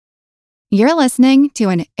You're listening to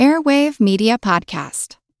an Airwave Media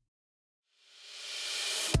Podcast.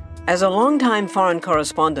 As a longtime foreign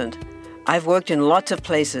correspondent, I've worked in lots of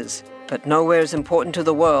places, but nowhere as important to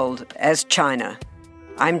the world as China.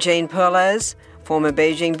 I'm Jane Perlez, former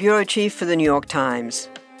Beijing bureau chief for the New York Times.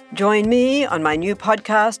 Join me on my new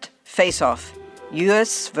podcast, Face Off,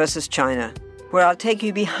 U.S. versus China, where I'll take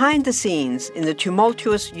you behind the scenes in the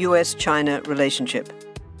tumultuous U.S.-China relationship.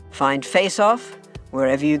 Find Face Off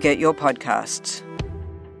wherever you get your podcasts.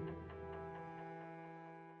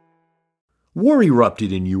 War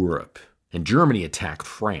erupted in Europe, and Germany attacked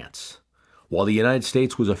France. While the United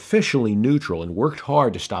States was officially neutral and worked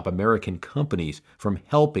hard to stop American companies from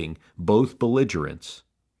helping both belligerents,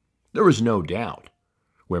 there was no doubt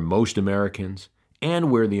where most Americans and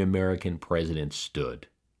where the American president stood.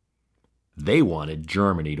 They wanted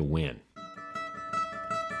Germany to win.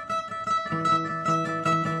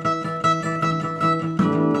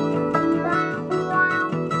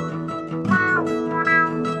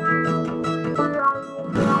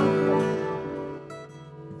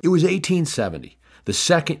 It was 1870, the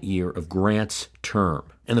second year of Grant's term,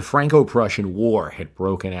 and the Franco-Prussian War had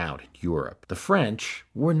broken out in Europe. The French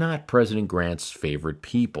were not President Grant's favorite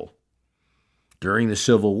people. During the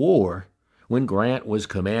Civil War, when Grant was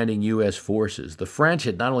commanding U.S. forces, the French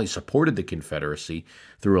had not only supported the Confederacy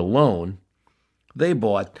through a loan, they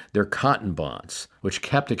bought their cotton bonds, which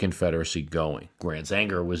kept the Confederacy going. Grant's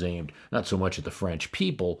anger was aimed not so much at the French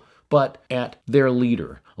people, but at their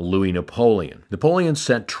leader, Louis Napoleon. Napoleon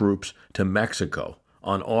sent troops to Mexico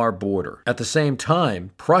on our border. At the same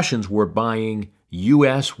time, Prussians were buying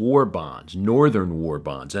U.S. war bonds, northern war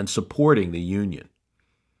bonds, and supporting the Union.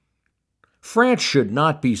 France should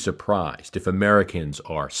not be surprised if Americans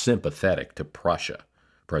are sympathetic to Prussia,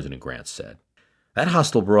 President Grant said. That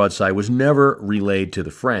hostile broadside was never relayed to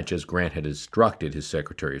the French, as Grant had instructed his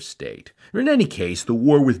Secretary of State. In any case, the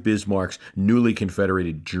war with Bismarck's newly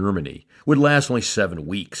confederated Germany would last only 7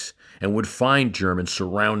 weeks and would find Germans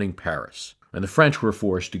surrounding Paris, and the French were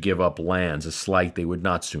forced to give up lands, a slight they would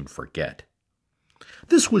not soon forget.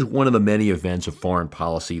 This was one of the many events of foreign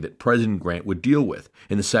policy that President Grant would deal with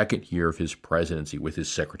in the second year of his presidency with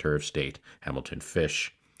his Secretary of State, Hamilton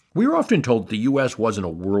Fish. We were often told that the U.S. wasn't a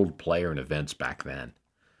world player in events back then.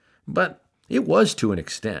 But it was to an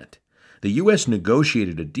extent. The U.S.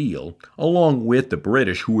 negotiated a deal along with the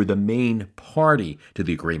British, who were the main party to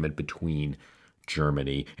the agreement between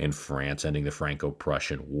Germany and France ending the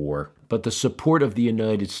Franco-Prussian War. But the support of the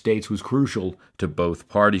United States was crucial to both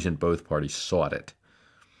parties, and both parties sought it.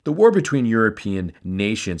 The war between European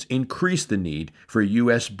nations increased the need for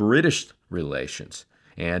U.S.-British relations,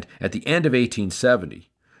 and at the end of 1870,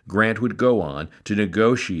 Grant would go on to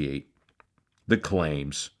negotiate the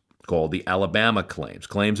claims called the Alabama Claims,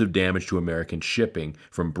 claims of damage to American shipping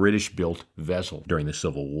from British-built vessels during the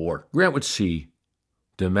Civil War. Grant would see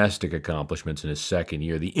domestic accomplishments in his second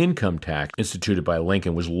year. The income tax instituted by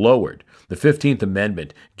Lincoln was lowered. The 15th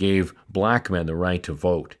Amendment gave black men the right to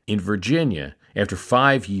vote. In Virginia, after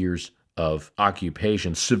 5 years of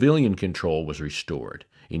occupation, civilian control was restored.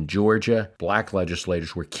 In Georgia, black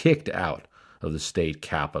legislators were kicked out of the state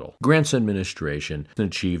capital. Grant's administration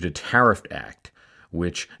achieved a Tariff Act,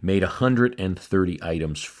 which made 130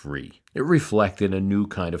 items free. It reflected a new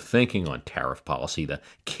kind of thinking on tariff policy, the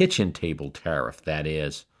kitchen table tariff, that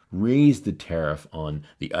is, raise the tariff on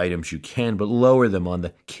the items you can, but lower them on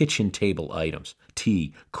the kitchen table items,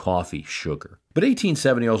 tea, coffee, sugar. But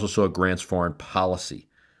 1870 also saw Grant's foreign policy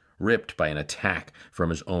ripped by an attack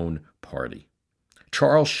from his own party.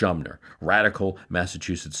 Charles Sumner, radical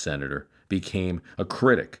Massachusetts senator, became a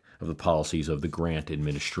critic of the policies of the Grant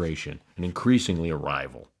administration, and increasingly a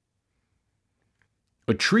rival.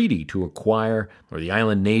 A treaty to acquire the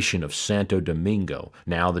island nation of Santo Domingo,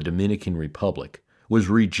 now the Dominican Republic, was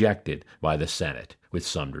rejected by the Senate with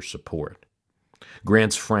Sumner's support.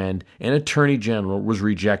 Grant's friend and Attorney General was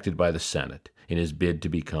rejected by the Senate in his bid to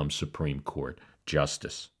become Supreme Court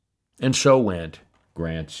Justice. And so went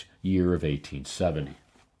Grant's year of 1870.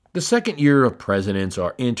 The second year of presidents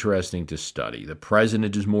are interesting to study. The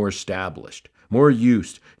president is more established, more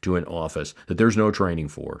used to an office that there's no training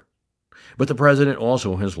for. But the president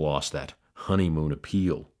also has lost that honeymoon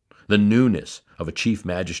appeal, the newness of a chief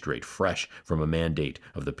magistrate fresh from a mandate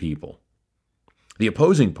of the people. The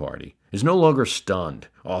opposing party is no longer stunned,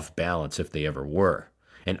 off balance if they ever were,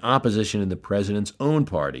 and opposition in the president's own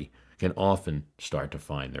party can often start to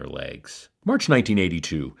find their legs. March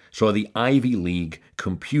 1982 saw the Ivy League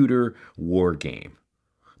computer war game,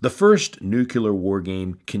 the first nuclear war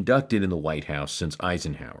game conducted in the White House since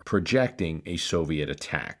Eisenhower, projecting a Soviet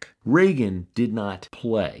attack. Reagan did not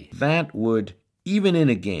play. That would, even in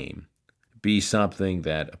a game, be something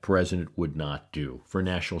that a president would not do. For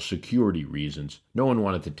national security reasons, no one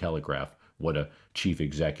wanted to telegraph what a chief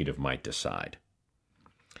executive might decide.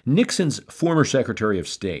 Nixon's former Secretary of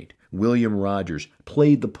State, William Rogers,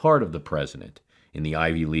 played the part of the president in the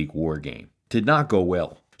Ivy League war game. It did not go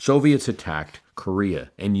well. Soviets attacked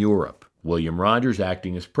Korea and Europe. William Rogers,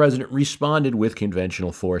 acting as president, responded with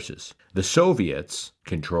conventional forces. The Soviets,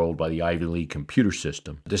 controlled by the Ivy League computer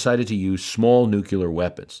system, decided to use small nuclear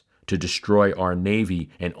weapons to destroy our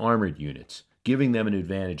Navy and armored units, giving them an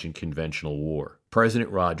advantage in conventional war.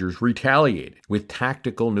 President Rogers retaliated with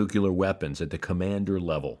tactical nuclear weapons at the commander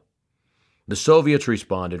level. The Soviets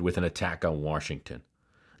responded with an attack on Washington.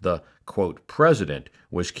 The, quote, president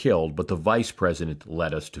was killed, but the vice president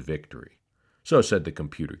led us to victory. So said the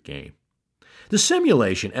computer game. The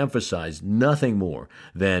simulation emphasized nothing more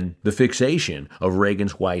than the fixation of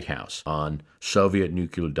Reagan's White House on Soviet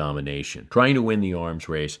nuclear domination, trying to win the arms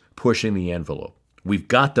race, pushing the envelope. We've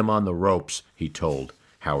got them on the ropes, he told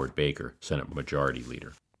Howard Baker, Senate Majority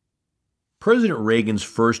Leader. President Reagan's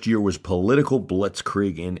first year was political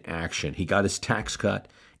blitzkrieg in action. He got his tax cut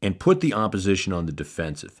and put the opposition on the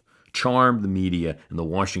defensive, charmed the media and the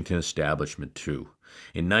Washington establishment too.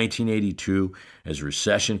 In 1982, as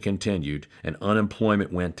recession continued and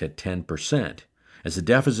unemployment went to 10%, as the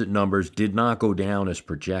deficit numbers did not go down as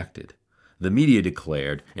projected, the media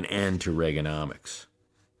declared an end to Reaganomics.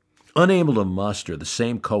 Unable to muster the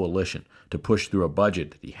same coalition to push through a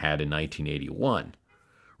budget that he had in 1981,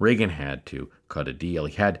 Reagan had to cut a deal.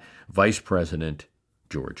 He had Vice President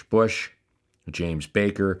George Bush, James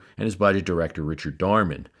Baker, and his budget director Richard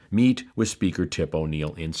Darman meet with Speaker Tip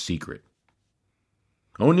O'Neill in secret.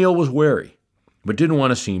 O'Neill was wary, but didn't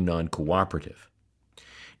want to seem non-cooperative.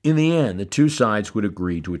 In the end, the two sides would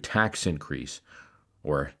agree to a tax increase,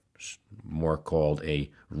 or more called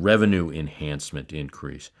a revenue enhancement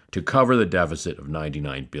increase, to cover the deficit of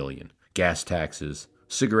 $99 billion. Gas taxes,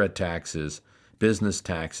 cigarette taxes, business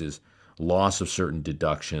taxes, loss of certain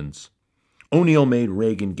deductions. O'Neill made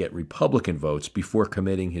Reagan get Republican votes before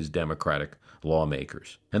committing his Democratic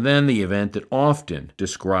lawmakers. And then the event that often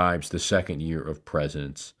describes the second year of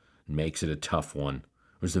presidents and makes it a tough one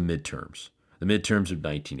was the midterms of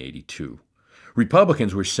 1982.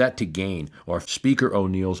 Republicans were set to gain off Speaker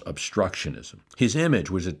O'Neill's obstructionism. His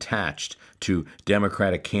image was attached to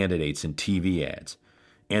Democratic candidates in TV ads,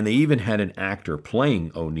 and they even had an actor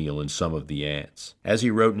playing O'Neill in some of the ads. As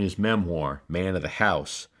he wrote in his memoir, Man of the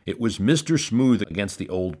House, it was Mr. Smooth against the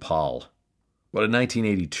old pal. But in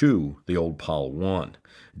 1982, the old pal won.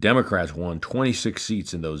 Democrats won 26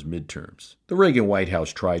 seats in those midterms. The Reagan White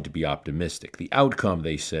House tried to be optimistic. The outcome,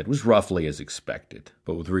 they said, was roughly as expected.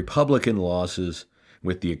 But with Republican losses,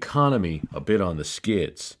 with the economy a bit on the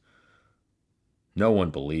skids, no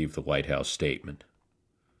one believed the White House statement.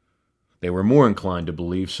 They were more inclined to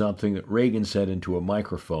believe something that Reagan said into a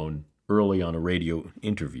microphone early on a radio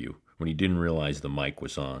interview when he didn't realize the mic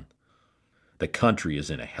was on. The country is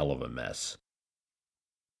in a hell of a mess.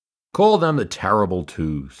 Call them the terrible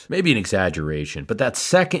twos. Maybe an exaggeration, but that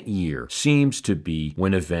second year seems to be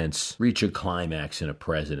when events reach a climax in a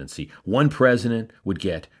presidency. One president would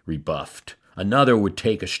get rebuffed. Another would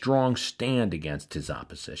take a strong stand against his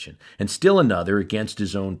opposition, and still another against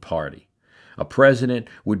his own party. A president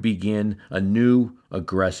would begin a new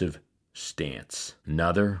aggressive stance.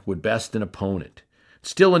 Another would best an opponent.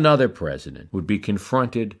 Still another president would be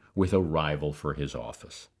confronted with a rival for his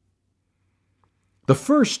office. The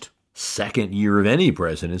second year of any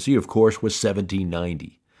presidency, of course, was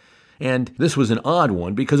 1790. And this was an odd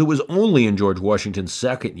one because it was only in George Washington's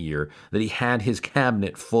second year that he had his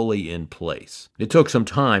cabinet fully in place. It took some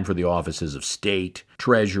time for the offices of State,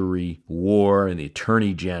 Treasury, War, and the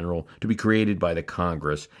Attorney General to be created by the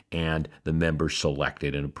Congress and the members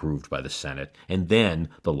selected and approved by the Senate, and then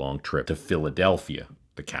the long trip to Philadelphia,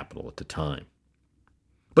 the capital at the time.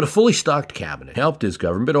 But a fully stocked cabinet helped his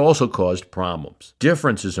government, but also caused problems.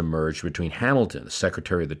 Differences emerged between Hamilton, the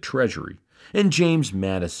Secretary of the Treasury, and James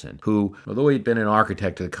Madison, who, although he had been an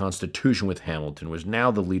architect of the Constitution with Hamilton, was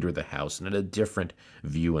now the leader of the House and had a different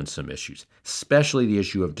view on some issues, especially the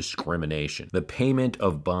issue of discrimination, the payment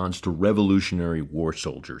of bonds to Revolutionary War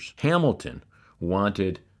soldiers. Hamilton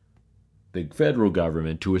wanted the federal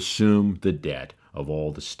government to assume the debt of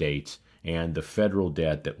all the states and the federal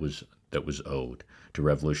debt that was owed to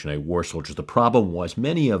Revolutionary War soldiers. The problem was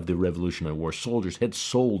many of the Revolutionary War soldiers had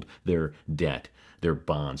sold their debt, their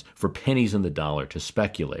bonds, for pennies on the dollar to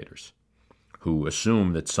speculators who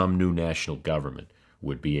assumed that some new national government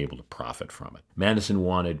would be able to profit from it. Madison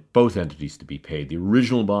wanted both entities to be paid, the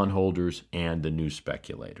original bondholders and the new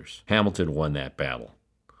speculators. Hamilton won that battle.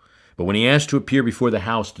 But when he asked to appear before the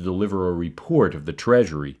House to deliver a report of the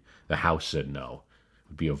Treasury, the House said no. It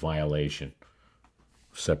would be a violation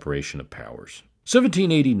of separation of powers.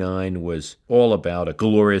 1789 was all about a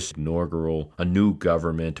glorious inaugural, a new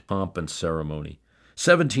government, pomp and ceremony.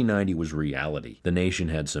 1790 was reality. The nation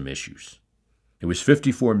had some issues. It was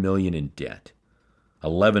 $54 million in debt,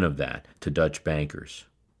 11 of that to Dutch bankers.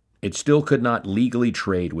 It still could not legally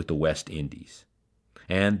trade with the West Indies.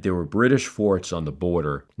 And there were British forts on the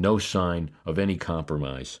border, no sign of any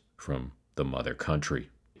compromise from the mother country.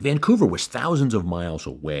 Vancouver was thousands of miles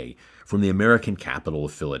away from the American capital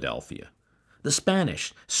of Philadelphia. The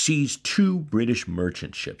Spanish seized 2 British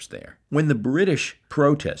merchant ships there. When the British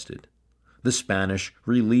protested, the Spanish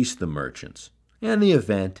released the merchants, and the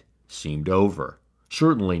event seemed over.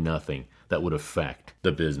 Certainly nothing that would affect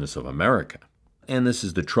the business of America. And this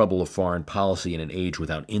is the trouble of foreign policy in an age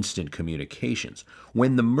without instant communications.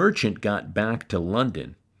 When the merchant got back to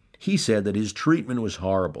London, he said that his treatment was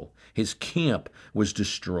horrible, his camp was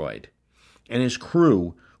destroyed, and his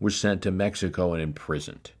crew was sent to Mexico and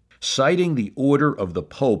imprisoned. Citing the order of the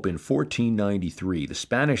Pope in 1493, the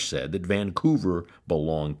Spanish said that Vancouver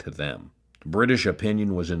belonged to them. British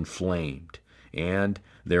opinion was inflamed, and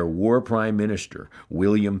their war prime minister,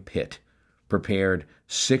 William Pitt, prepared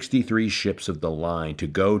 63 ships of the line to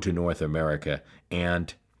go to North America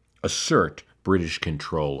and assert British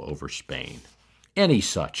control over Spain. Any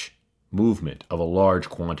such movement of a large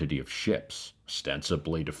quantity of ships,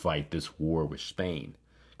 ostensibly to fight this war with Spain,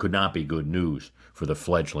 could not be good news for the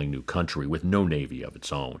fledgling new country with no navy of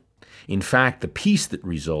its own. In fact, the peace that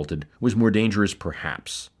resulted was more dangerous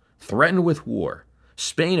perhaps. Threatened with war,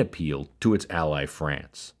 Spain appealed to its ally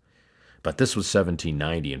France. But this was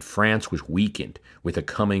 1790, and France was weakened with a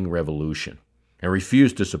coming revolution and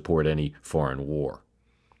refused to support any foreign war.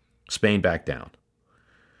 Spain backed down.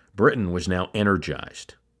 Britain was now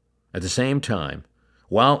energized. At the same time,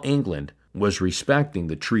 while England was respecting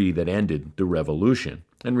the treaty that ended the revolution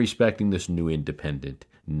and respecting this new independent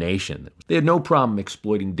nation, they had no problem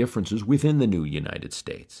exploiting differences within the new United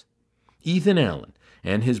States. Ethan Allen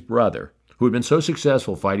and his brother, who had been so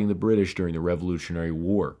successful fighting the British during the Revolutionary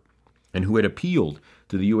War, and who had appealed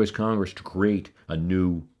to the U.S. Congress to create a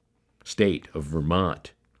new state of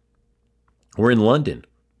Vermont, were in London,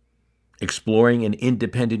 exploring an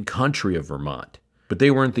independent country of Vermont. But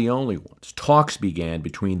they weren't the only ones. Talks began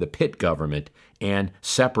between the Pitt government and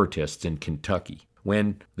separatists in Kentucky.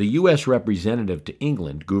 When the U.S. representative to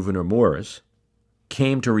England, Gouverneur Morris,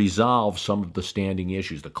 came to resolve some of the standing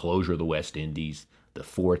issues, the closure of the West Indies, the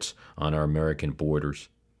forts on our American borders,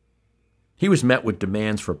 he was met with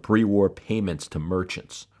demands for pre-war payments to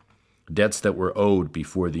merchants, debts that were owed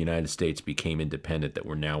before the United States became independent that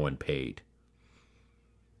were now unpaid.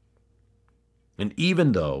 And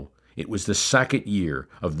even though it was the second year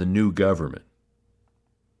of the new government,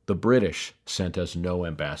 the British sent us no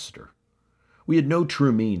ambassador. We had no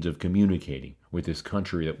true means of communicating with this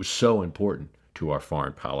country that was so important to our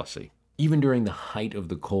foreign policy. Even during the height of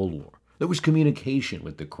the Cold War, there was communication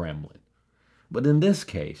with the Kremlin. But in this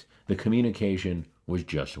case, the communication was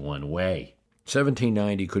just one way.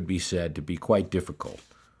 1790 could be said to be quite difficult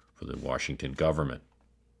for the Washington government.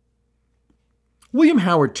 William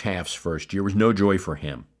Howard Taft's first year was no joy for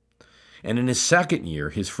him. And in his second year,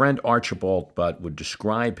 his friend Archibald Butt would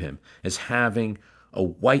describe him as having a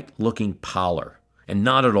white-looking pallor and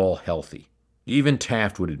not at all healthy. Even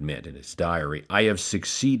Taft would admit in his diary, "I have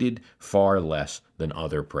succeeded far less than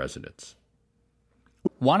other presidents."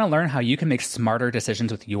 Want to learn how you can make smarter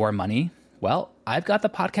decisions with your money? Well, I've got the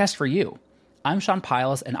podcast for you. I'm Sean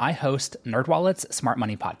Piles, and I host NerdWallet's Smart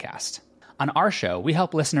Money Podcast. On our show, we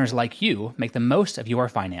help listeners like you make the most of your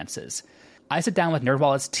finances. I sit down with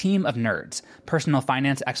NerdWallet's team of nerds, personal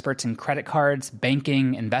finance experts in credit cards,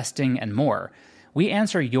 banking, investing, and more. We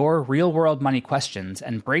answer your real-world money questions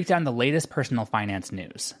and break down the latest personal finance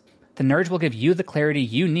news. The nerds will give you the clarity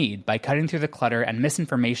you need by cutting through the clutter and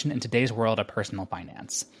misinformation in today's world of personal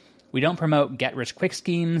finance. We don't promote get-rich-quick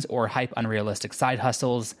schemes or hype unrealistic side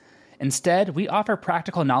hustles. Instead, we offer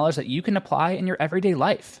practical knowledge that you can apply in your everyday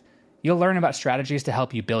life. You'll learn about strategies to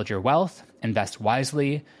help you build your wealth, invest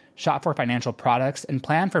wisely, shop for financial products, and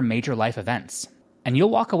plan for major life events. And you'll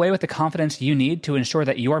walk away with the confidence you need to ensure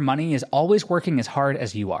that your money is always working as hard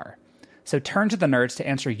as you are. So turn to the nerds to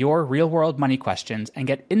answer your real-world money questions and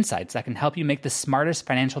get insights that can help you make the smartest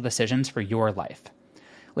financial decisions for your life.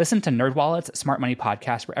 Listen to NerdWallet's Smart Money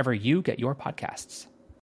Podcast wherever you get your podcasts.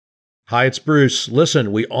 Hi, it's Bruce.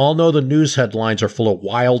 Listen, we all know the news headlines are full of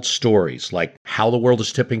wild stories, like how the world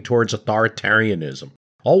is tipping towards authoritarianism,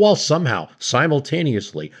 all while somehow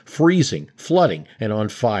simultaneously freezing, flooding, and on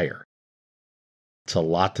fire. It's a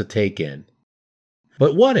lot to take in.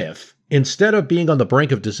 But what if, instead of being on the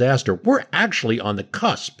brink of disaster, we're actually on the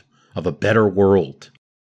cusp of a better world?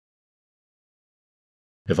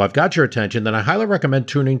 If I've got your attention, then I highly recommend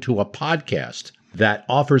tuning to a podcast that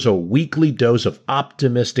offers a weekly dose of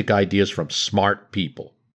optimistic ideas from smart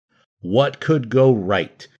people. What Could Go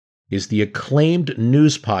Right is the acclaimed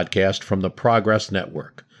news podcast from the Progress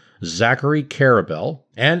Network. Zachary Karabell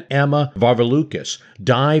and Emma Varvaloucas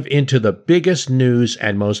dive into the biggest news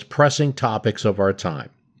and most pressing topics of our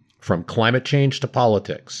time, from climate change to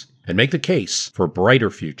politics, and make the case for a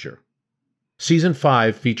brighter future. Season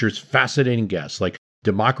 5 features fascinating guests like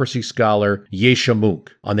democracy scholar Yesha Mounk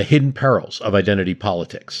on the hidden perils of identity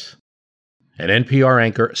politics, and NPR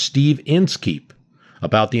anchor Steve Inskeep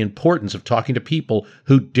about the importance of talking to people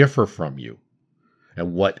who differ from you,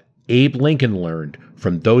 and what Abe Lincoln learned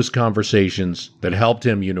from those conversations that helped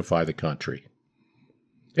him unify the country.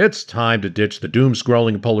 It's time to ditch the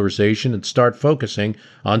doom-scrolling polarization and start focusing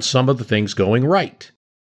on some of the things going right.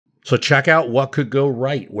 So check out What Could Go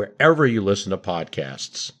Right wherever you listen to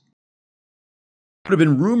podcasts. What had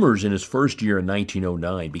been rumors in his first year in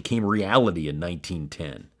 1909 became reality in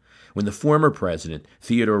 1910, when the former president,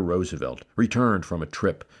 Theodore Roosevelt, returned from a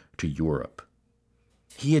trip to Europe.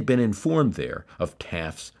 He had been informed there of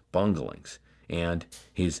Taft's bunglings and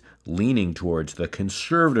his leaning towards the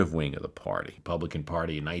conservative wing of the party. The Republican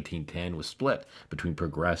Party in 1910 was split between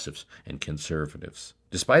progressives and conservatives.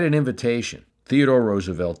 Despite an invitation, Theodore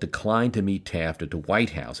Roosevelt declined to meet Taft at the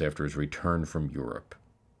White House after his return from Europe.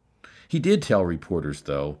 He did tell reporters,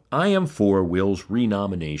 though, "I am for Will's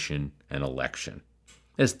renomination and election."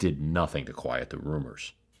 This did nothing to quiet the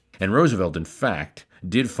rumors. And Roosevelt, in fact,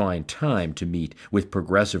 did find time to meet with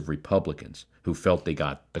progressive Republicans who felt they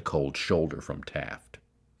got the cold shoulder from Taft.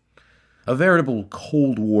 A veritable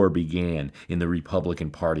Cold War began in the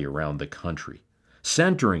Republican Party around the country,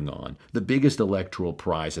 centering on the biggest electoral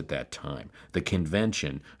prize at that time, the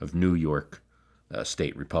convention of New York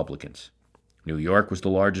state Republicans. New York was the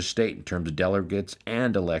largest state in terms of delegates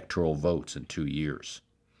and electoral votes in 2 years.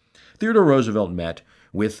 Theodore Roosevelt met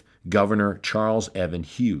with Governor Charles Evan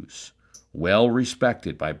Hughes, well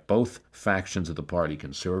respected by both factions of the party,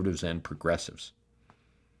 conservatives and progressives.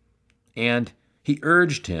 And he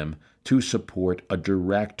urged him to support a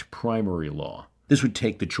direct primary law. This would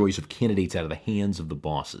take the choice of candidates out of the hands of the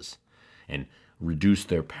bosses and reduce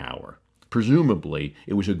their power. Presumably,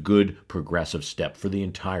 it was a good progressive step for the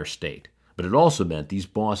entire state, but it also meant these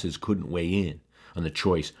bosses couldn't weigh in on the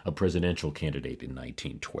choice of presidential candidate in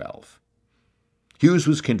 1912. Hughes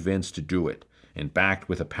was convinced to do it, and backed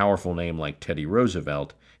with a powerful name like Teddy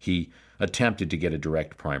Roosevelt, he attempted to get a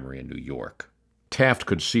direct primary in New York. Taft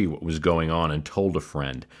could see what was going on and told a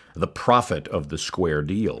friend, "The prophet of the square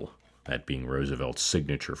deal," that being Roosevelt's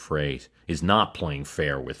signature phrase, "is not playing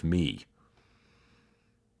fair with me."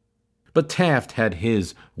 But Taft had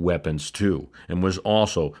his weapons too, and was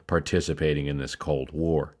also participating in this Cold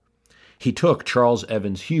War. He took Charles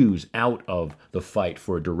Evans Hughes out of the fight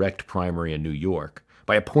for a direct primary in New York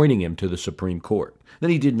by appointing him to the Supreme Court.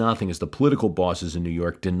 Then he did nothing as the political bosses in New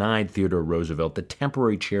York denied Theodore Roosevelt the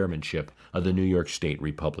temporary chairmanship of the New York State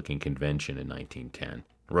Republican Convention in 1910.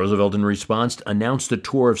 Roosevelt, in response, announced a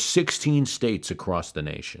tour of 16 states across the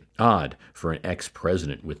nation. Odd for an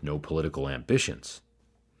ex-president with no political ambitions.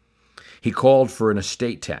 He called for an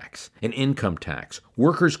estate tax, an income tax,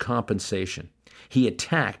 workers' compensation. He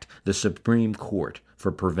attacked the Supreme Court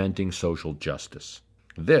for preventing social justice.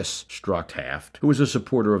 This struck Taft, who was a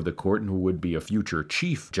supporter of the court and who would be a future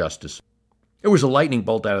Chief Justice. It was a lightning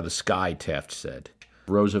bolt out of the sky, Taft said.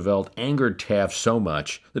 Roosevelt angered Taft so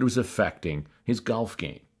much that it was affecting his golf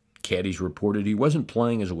game. Caddies reported he wasn't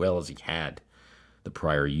playing as well as he had the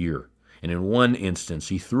prior year, and in one instance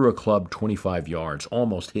he threw a club 25 yards,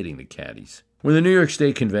 almost hitting the caddies. When the New York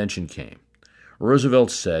State Convention came, Roosevelt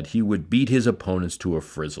said he would beat his opponents to a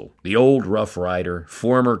frizzle. The old Rough Rider,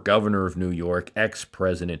 former governor of New York,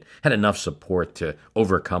 ex-president, had enough support to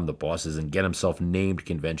overcome the bosses and get himself named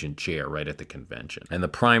convention chair right at the convention. And the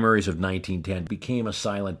primaries of 1910 became a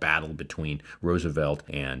silent battle between Roosevelt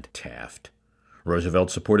and Taft. Roosevelt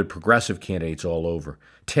supported progressive candidates all over.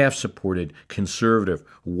 Taft supported conservative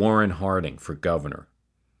Warren Harding for governor.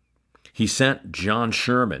 He sent John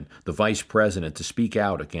Sherman, the vice president, to speak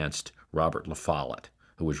out against Robert La Follette,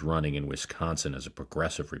 who was running in Wisconsin as a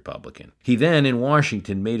progressive Republican. He then, in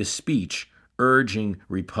Washington, made a speech urging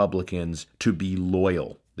Republicans to be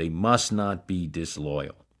loyal. They must not be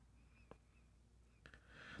disloyal.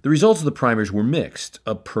 The results of the primaries were mixed.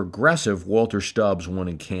 A progressive, Walter Stubbs, won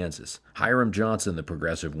in Kansas. Hiram Johnson, the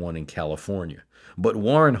progressive, won in California. But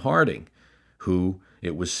Warren Harding, who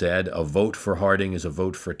it was said, a vote for Harding is a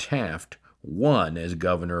vote for Taft, won as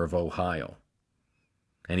governor of Ohio.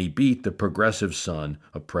 And he beat the progressive son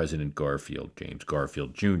of President Garfield, James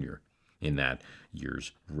Garfield Jr., in that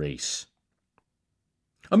year's race.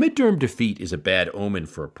 A midterm defeat is a bad omen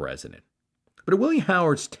for a president. But in William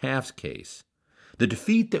Howard Taft's case, the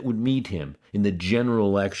defeat that would meet him in the general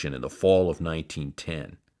election in the fall of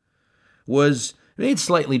 1910 was made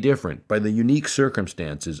slightly different by the unique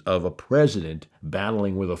circumstances of a president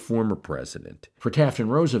battling with a former president. For Taft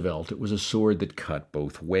and Roosevelt, it was a sword that cut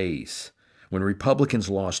both ways. When Republicans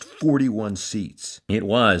lost 41 seats, it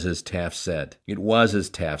was, as Taft said,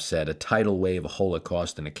 a tidal wave, a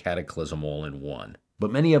holocaust, and a cataclysm all in one.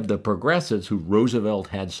 But many of the progressives who Roosevelt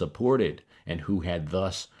had supported and who had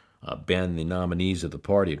thus been the nominees of the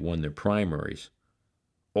party, had won their primaries,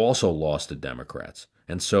 also lost to Democrats.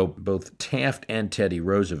 And so both Taft and Teddy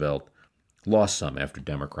Roosevelt lost some after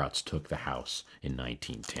Democrats took the House in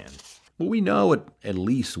 1910. But we know at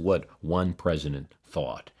least what one president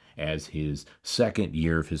thought as his second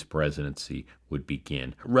year of his presidency would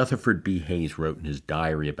begin. Rutherford B. Hayes wrote in his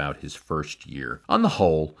diary about his first year. On the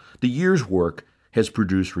whole, the year's work has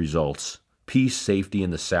produced results. Peace, safety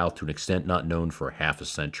in the South to an extent not known for half a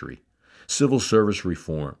century. Civil service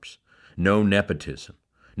reforms. No nepotism.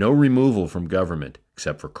 No removal from government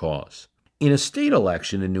except for cause. In a state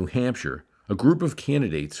election in New Hampshire, a group of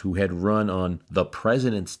candidates who had run on the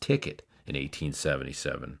president's ticket in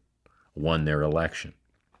 1877 won their election.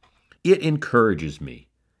 It encourages me,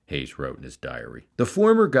 Hayes wrote in his diary. The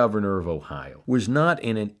former governor of Ohio was not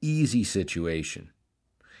in an easy situation.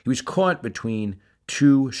 He was caught between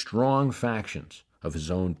two strong factions of his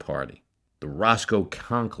own party, the Roscoe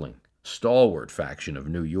Conkling, stalwart faction of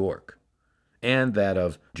New York, and that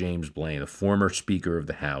of James Blaine, the former Speaker of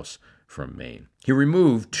the House from Maine. He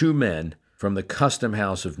removed two men from the Custom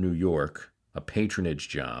House of New York, a patronage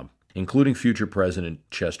job, including future President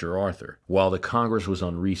Chester Arthur, while the Congress was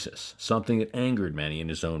on recess, something that angered many in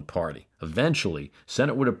his own party. Eventually,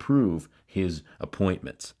 Senate would approve his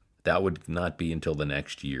appointments. That would not be until the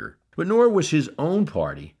next year. But nor was his own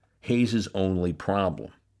party Hayes's only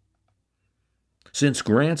problem. Since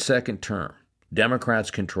Grant's second term, Democrats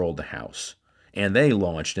controlled the House, and they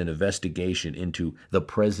launched an investigation into the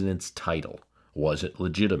president's title. Was it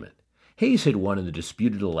legitimate? Hayes had won in the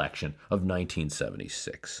disputed election of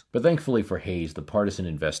 1976. But thankfully for Hayes, the partisan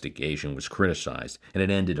investigation was criticized, and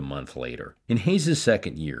it ended a month later. In Hayes'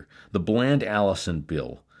 second year, the Bland-Allison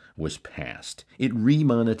bill was passed. It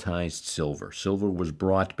remonetized silver. Silver was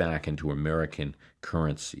brought back into American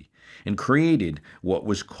currency and created what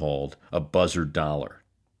was called a buzzer dollar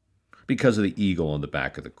because of the eagle on the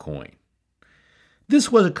back of the coin.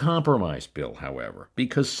 This was a compromise bill, however,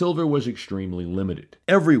 because silver was extremely limited.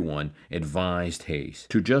 Everyone advised Hayes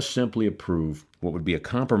to just simply approve what would be a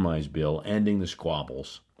compromise bill ending the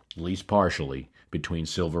squabbles, at least partially, between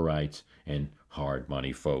silverites and hard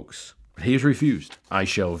money folks. But Hayes refused. "I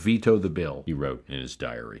shall veto the bill," he wrote in his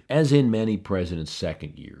diary. As in many presidents'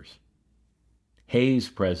 second years, Hayes'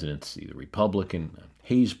 presidency,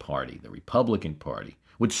 Hayes' party, the Republican Party,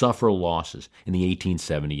 would suffer losses in the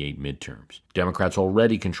 1878 midterms. Democrats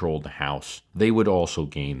already controlled the House. They would also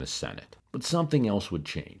gain the Senate. But something else would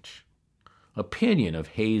change. Opinion of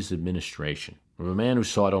Hayes' administration, of a man who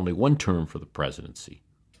sought only one term for the presidency,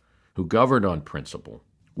 who governed on principle,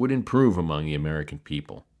 would improve among the American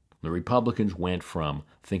people. The Republicans went from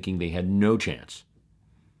thinking they had no chance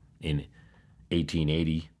in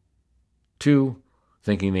 1880 to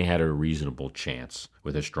thinking they had a reasonable chance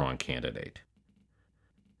with a strong candidate.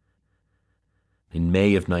 In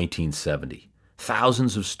May of 1970,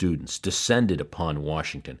 thousands of students descended upon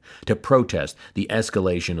Washington to protest the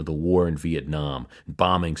escalation of the war in Vietnam and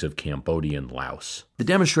bombings of Cambodia and Laos. The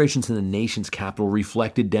demonstrations in the nation's capital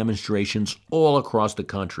reflected demonstrations all across the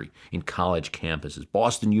country in college campuses.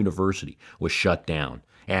 Boston University was shut down,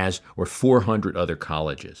 as were 400 other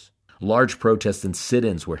colleges. Large protests and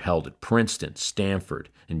sit-ins were held at Princeton, Stanford,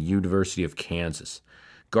 and University of Kansas.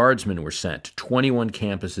 Guardsmen were sent to 21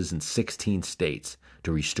 campuses in 16 states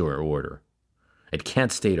to restore order. At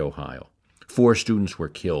Kent State, Ohio, 4 students were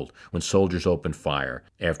killed when soldiers opened fire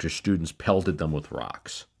after students pelted them with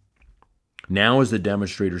rocks. Now, as the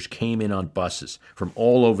demonstrators came in on buses from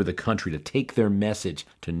all over the country to take their message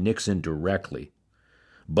to Nixon directly,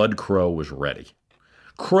 Bud Crow was ready.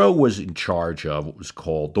 Crow was in charge of what was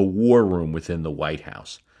called the war room within the White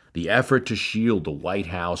House, the effort to shield the White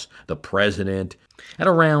House, the president. At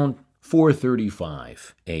around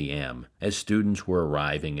 4:35 a.m., as students were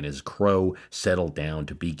arriving and as Crow settled down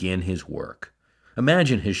to begin his work.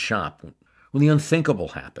 Imagine his shop when the unthinkable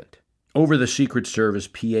happened. Over the Secret Service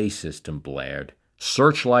PA system blared,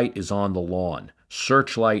 Searchlight is on the lawn.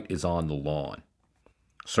 Searchlight is on the lawn.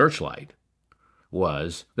 Searchlight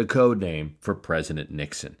was the code name for President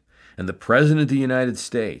Nixon. And the President of the United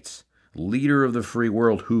States, leader of the free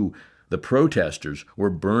world who the protesters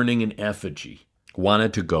were burning in effigy,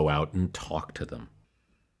 wanted to go out and talk to them.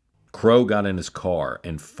 Crow got in his car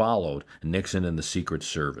and followed Nixon and the Secret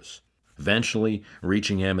Service, eventually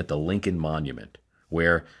reaching him at the Lincoln Monument,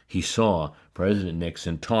 where he saw President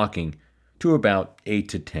Nixon talking to about 8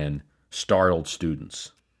 to 10 startled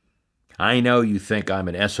students. "I know you think I'm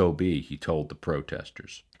an SOB," he told the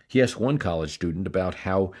protesters. He asked one college student about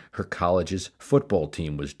how her college's football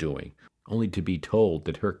team was doing, only to be told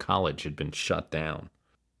that her college had been shut down.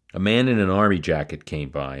 A man in an army jacket came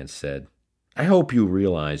by and said, "I hope you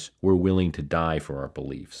realize we're willing to die for our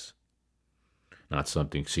beliefs." Not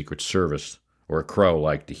something Secret Service or a Crow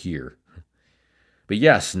liked to hear. "But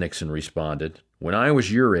yes," Nixon responded, "when I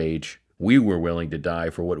was your age, we were willing to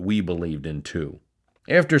die for what we believed in too."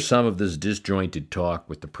 After some of this disjointed talk,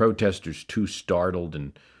 with the protesters too startled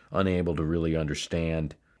and unable to really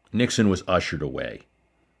understand, Nixon was ushered away.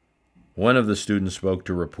 One of the students spoke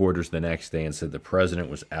to reporters the next day and said the president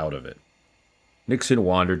was out of it. Nixon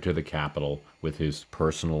wandered to the Capitol with his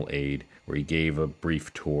personal aide, where he gave a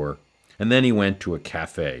brief tour, and then he went to a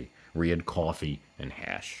cafe where he had coffee and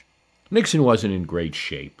hash. Nixon wasn't in great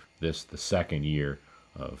shape, the second year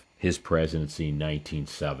of his presidency in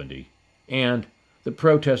 1970, and the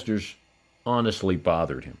protesters honestly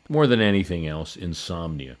bothered him. More than anything else,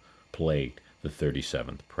 insomnia plagued the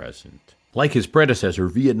 37th president. Like his predecessor,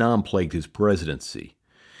 Vietnam plagued his presidency,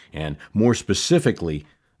 and more specifically,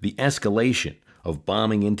 the escalation of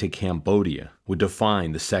bombing into Cambodia would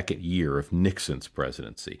define the second year of Nixon's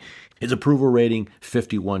presidency. His approval rating,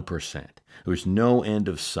 51%. There was no end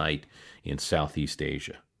of sight in Southeast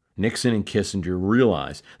Asia. Nixon and Kissinger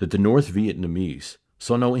realized that the North Vietnamese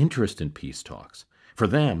saw no interest in peace talks. For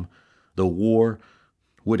them, the war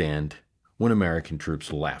would end when American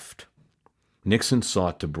troops left. Nixon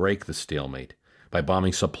sought to break the stalemate by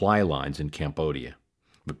bombing supply lines in Cambodia.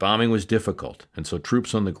 But bombing was difficult, and so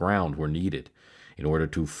troops on the ground were needed in order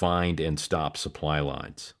to find and stop supply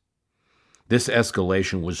lines. This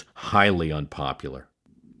escalation was highly unpopular,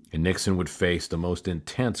 and Nixon would face the most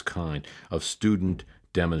intense kind of student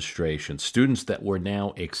demonstrations, students that were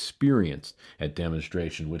now experienced at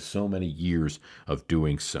demonstration with so many years of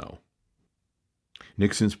doing so.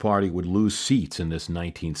 Nixon's party would lose seats in this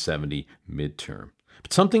 1970 midterm.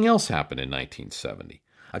 But something else happened in 1970,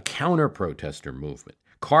 a counter-protester movement.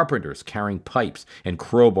 Carpenters carrying pipes and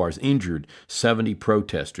crowbars injured 70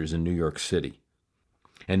 protesters in New York City.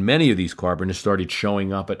 And many of these carpenters started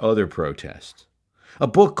showing up at other protests. A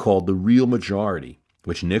book called The Real Majority,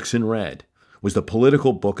 which Nixon read, was the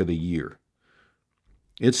political book of the year.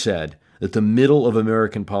 It said that the middle of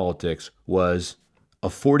American politics was a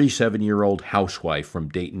 47-year-old housewife from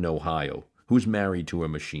Dayton, Ohio, who's married to a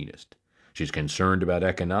machinist. She's concerned about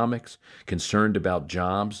economics, concerned about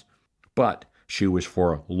jobs, but she was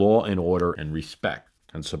for law and order and respect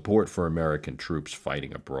and support for American troops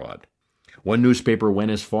fighting abroad. One newspaper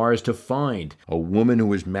went as far as to find a woman who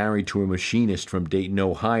was married to a machinist from Dayton,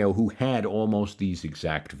 Ohio, who had almost these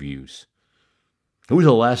exact views. It was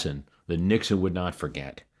a lesson that Nixon would not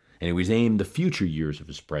forget, and he was aimed the future years of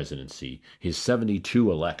his presidency, his 72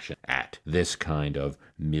 election, at this kind of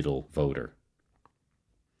middle voter.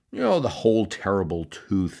 You know, the whole terrible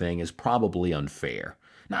two thing is probably unfair.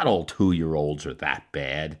 Not all 2-year-olds are that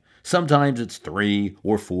bad. Sometimes it's 3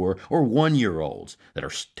 or 4 or 1-year-olds that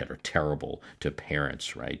are terrible to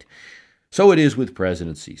parents, right? So it is with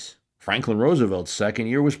presidencies. Franklin Roosevelt's second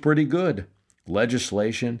year was pretty good.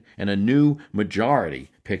 Legislation and a new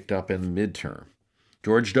majority picked up in the midterm.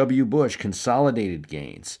 George W. Bush consolidated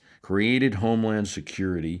gains, created Homeland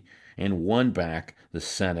Security, and won back the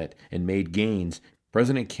Senate and made gains.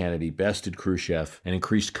 President Kennedy bested Khrushchev and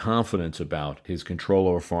increased confidence about his control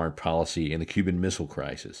over foreign policy in the Cuban Missile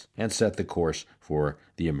Crisis, and set the course for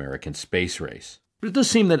the American space race. But it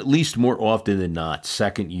does seem that at least more often than not, the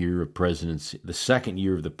second year of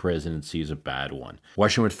the presidency is a bad one.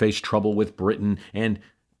 Washington would face trouble with Britain, and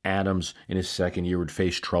Adams in his second year would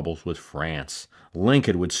face troubles with France.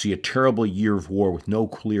 Lincoln would see a terrible year of war with no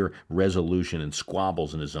clear resolution and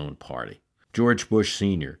squabbles in his own party. George Bush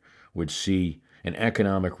Sr. would see an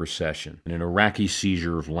economic recession and an Iraqi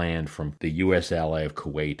seizure of land from the U.S. ally of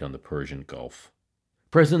Kuwait on the Persian Gulf.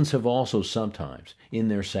 Presidents have also sometimes, in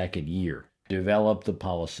their second year, developed the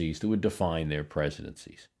policies that would define their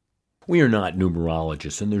presidencies. We are not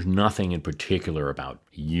numerologists, and there's nothing in particular about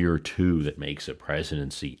year 2 that makes a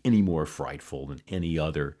presidency any more frightful than any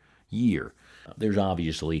other year. There's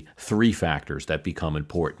obviously three factors that become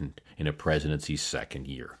important in a presidency's second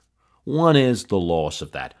year. One is the loss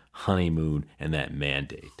of that honeymoon and that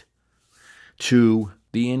mandate. Two,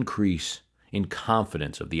 the increase in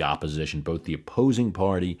confidence of the opposition, both the opposing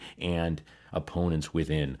party and opponents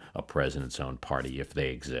within a president's own party, if they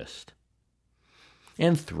exist.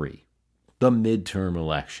 And three, the midterm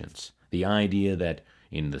elections. The idea that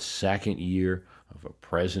in the second year of a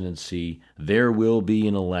presidency, there will be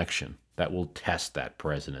an election that will test that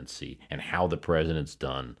presidency and how the president's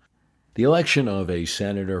done. The election of a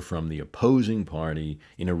senator from the opposing party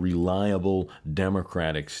in a reliable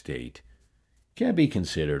Democratic state can be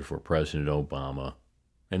considered for President Obama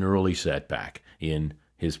an early setback in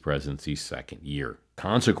his presidency's second year.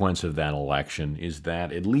 Consequence of that election is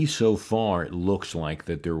that, at least so far, it looks like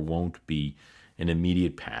that there won't be an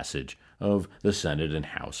immediate passage of the Senate and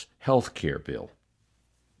House health care bill.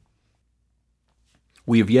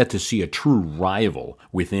 We have yet to see a true rival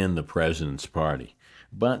within the president's party,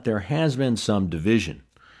 but there has been some division.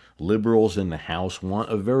 Liberals in the House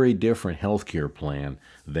want a very different health care plan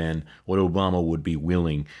than what Obama would be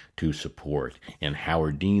willing to support, and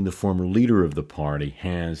Howard Dean, the former leader of the party,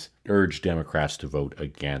 has urged Democrats to vote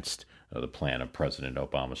against the plan that President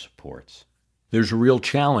Obama supports. There's a real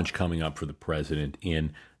challenge coming up for the president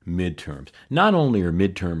in midterms. Not only are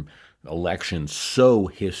midterm elections so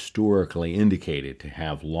historically indicated to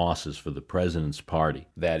have losses for the president's party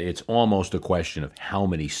that it's almost a question of how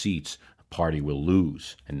many seats a party will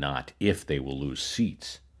lose and not if they will lose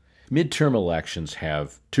seats. Midterm elections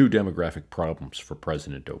have two demographic problems for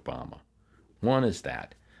President Obama. One is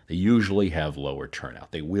that they usually have lower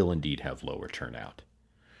turnout. They will indeed have lower turnout.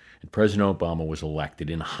 And President Obama was elected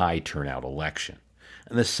in a high turnout election.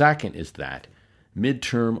 And the second is that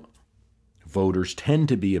midterm voters tend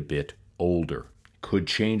to be a bit older. Could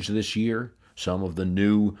change this year. Some of the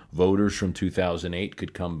new voters from 2008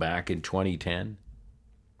 could come back in 2010.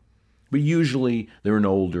 But usually they're an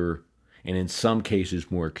older and in some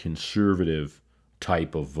cases more conservative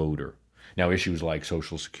type of voter. Now, issues like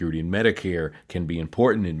Social Security and Medicare can be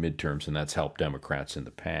important in midterms, and that's helped Democrats in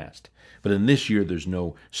the past. But in this year, there's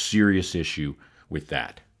no serious issue with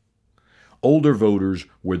that. Older voters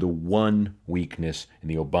were the one weakness in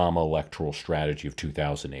the Obama electoral strategy of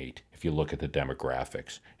 2008, if you look at the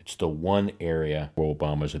demographics. It's the one area where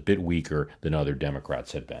Obama's a bit weaker than other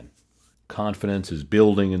Democrats had been. Confidence is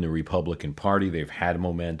building in the Republican Party. They've had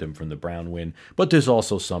momentum from the Brown win, but there's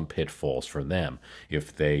also some pitfalls for them.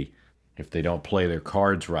 If they don't play their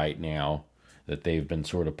cards right now, that they've been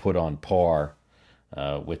sort of put on par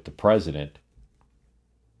with the president,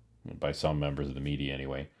 by some members of the media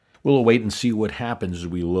anyway. We'll wait and see what happens as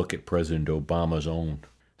we look at President Obama's own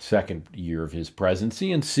second year of his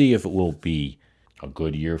presidency and see if it will be a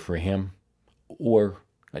good year for him or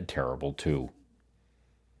a terrible too.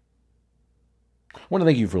 I want to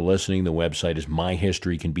thank you for listening. The website is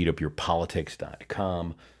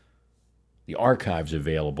myhistorycanbeatupyourpolitics.com. The archive's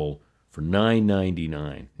available for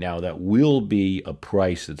 $9.99. Now, that will be a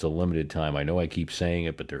price that's a limited time. I know I keep saying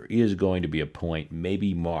it, but there is going to be a point,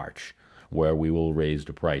 maybe March, where we will raise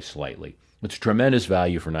the price slightly. It's tremendous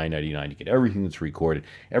value for $9.99 to get everything that's recorded.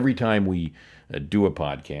 Every time we do a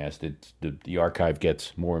podcast, the archive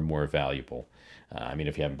gets more and more valuable.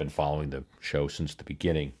 If you haven't been following the show since the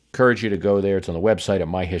beginning, encourage you to go there. It's on the website at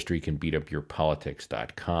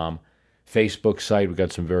myhistorycanbeatupyourpolitics.com. Facebook site, we've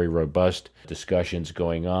got some very robust discussions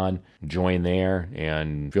going on. Join there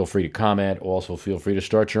and feel free to comment. Also, feel free to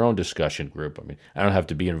start your own discussion group. I don't have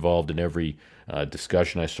to be involved in every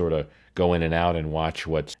discussion. I sort of go in and out and watch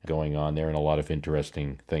what's going on there, and a lot of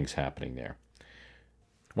interesting things happening there.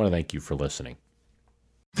 I want to thank you for listening.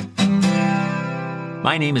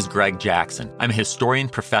 My name is Greg Jackson. I'm a historian,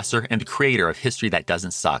 professor, and the creator of History That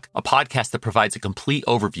Doesn't Suck, a podcast that provides a complete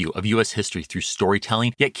overview of U.S. history through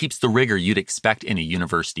storytelling, yet keeps the rigor you'd expect in a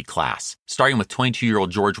university class. Starting with 22-year-old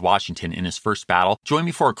George Washington in his first battle, join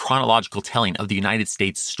me for a chronological telling of the United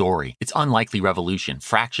States story, its unlikely revolution,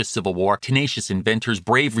 fractious civil war, tenacious inventors,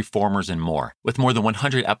 brave reformers, and more. With more than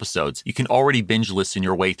 100 episodes, you can already binge listen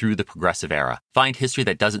your way through the progressive era. Find History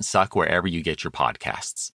That Doesn't Suck wherever you get your podcasts.